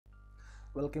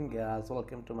Welcome guys,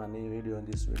 welcome to my new video. In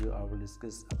this video I will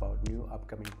discuss about new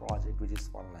upcoming project which is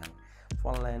FUNLAND.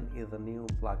 FUNLAND is a new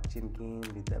blockchain game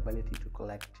with the ability to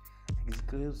collect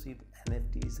exclusive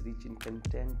NFTs rich in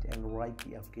content and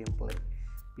variety of gameplay.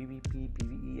 PvP,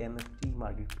 PvE, NFT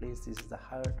marketplace. This is the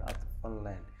heart of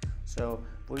FUNLAND. So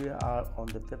we are on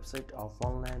the website of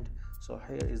FUNLAND. So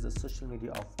here is the social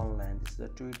media of FUNLAND. This is the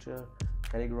Twitter,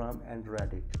 Telegram and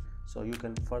Reddit. So you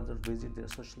can further visit their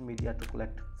social media to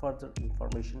collect further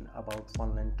information about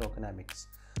FUNLAND Tokenomics.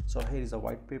 So here is a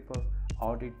white paper,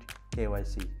 audit,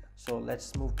 KYC. So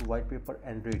let's move to white paper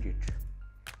and read it.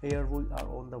 Here we are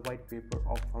on the white paper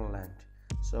of FUNLAND.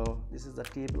 So this is the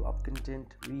table of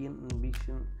content,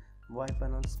 ambition, why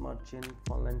panel, smart chain,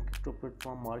 FUNLAND crypto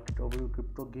platform, market overview,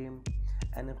 crypto game,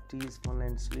 NFTs,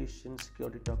 FUNLAND solution,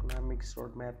 security, tokenomics,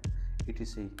 roadmap,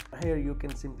 etc. Here you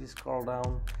can simply scroll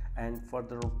down and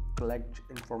further collect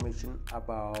information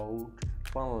about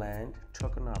FUNLAND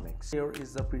Tokenomics. Here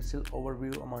is the presale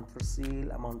overview, amount for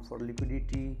sale, amount for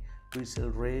liquidity,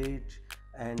 presale rate,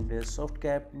 and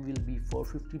Softcap will be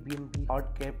 450 BNB,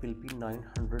 Hardcap will be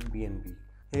 900 BNB.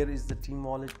 Here is the team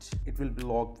wallet, it will be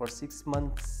locked for 6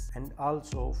 months, and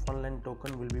also FUNLAND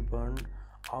token will be burned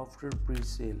after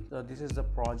pre-sale. So this is the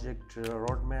project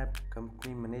roadmap,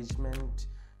 company management,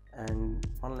 and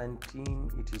FUNLAND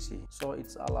team, etc. So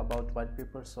it's all about white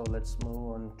paper. So let's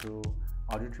move on to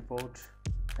audit report,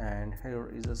 and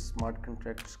here is a smart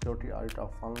contract security audit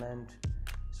of FUNLAND.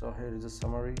 So here is a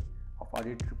summary of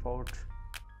audit report.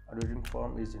 Auditing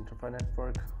firm is Interfi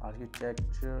Network,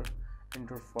 architecture,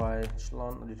 Interfi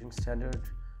Echelon, auditing standard,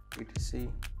 etc.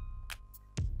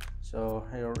 So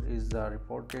here is the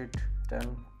report date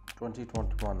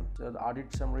 10/2021. So the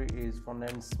audit summary is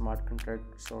FUNLAND smart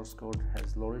contract source code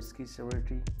has low risky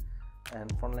severity,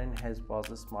 and FUNLAND has passed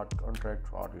the smart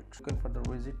contract audit. You can further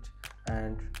visit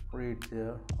and read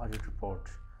the audit report.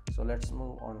 So let's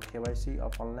move on KYC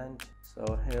of FUNLAND.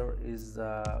 So here is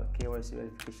the KYC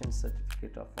verification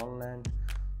certificate of FUNLAND.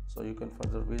 So you can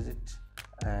further visit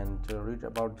and read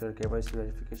about their KYC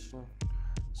verification.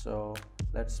 So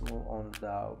let's move on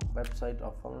the website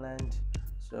of FUNLAND.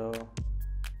 So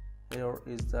here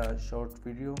is the short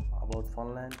video about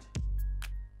FUNLAND.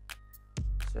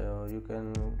 So you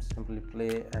can simply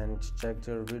play and check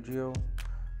their video.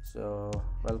 So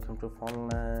welcome to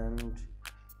FUNLAND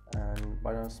and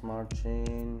Binance Smart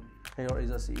Chain. Here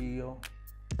is a CEO,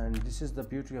 and this is the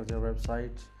beauty of their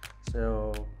website.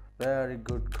 So very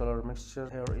good color mixture.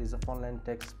 Here is a FUNLAND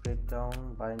text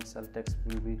breakdown. Buy and sell text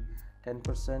will be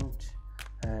 10%,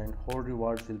 and hold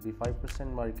rewards will be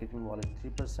 5%, marketing wallet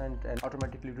 3%, and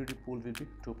automatic liquidity pool will be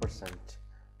 2%.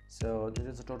 So this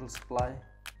is the total supply.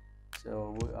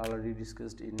 So we already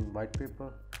discussed in white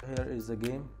paper. Here is the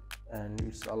game, and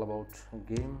it's all about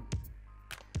game.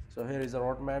 So here is a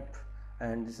roadmap,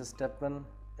 and this is step 1.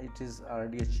 It is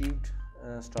already achieved.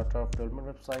 Starter of development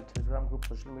website, Telegram group,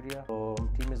 social media. So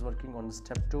team is working on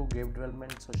step 2, game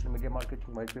development, social media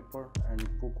marketing, white paper, and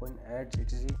poocoin.app,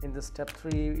 etc. In the step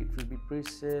 3, it will be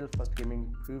pre-sale, first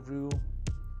gaming preview,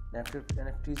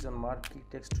 NFTs on market,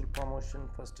 text tool promotion,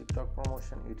 first TikTok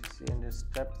promotion, etc. And in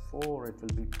step 4, it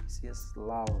will be PCS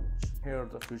launch. Here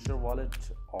the future wallet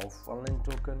of FUNLAND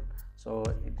token. So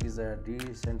it is a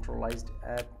decentralized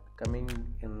app coming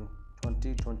in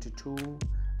 2022.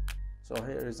 So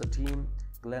here is the team,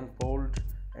 Glenn Pold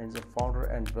and the founder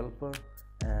and developer,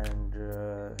 and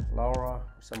Laura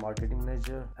is a marketing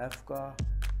manager, Afka,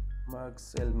 Mark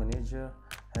sales manager,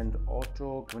 and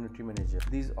Otto community manager.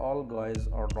 These all guys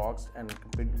are docs and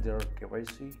completed their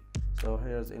KYC. So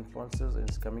here's influencers,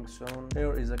 it's coming soon.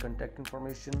 Here is the contact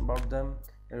information about them.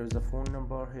 Here is the phone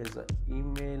number, here's the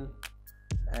email,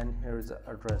 and here is the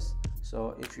address.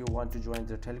 So if you want to join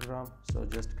their Telegram, so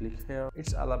just click here.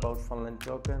 It's all about FUNLAND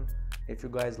token. If you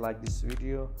guys like this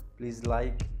video, please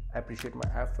like, appreciate my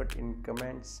effort in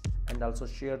comments, and also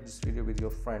share this video with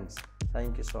your friends.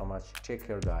 Thank you so much. Take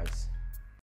care guys.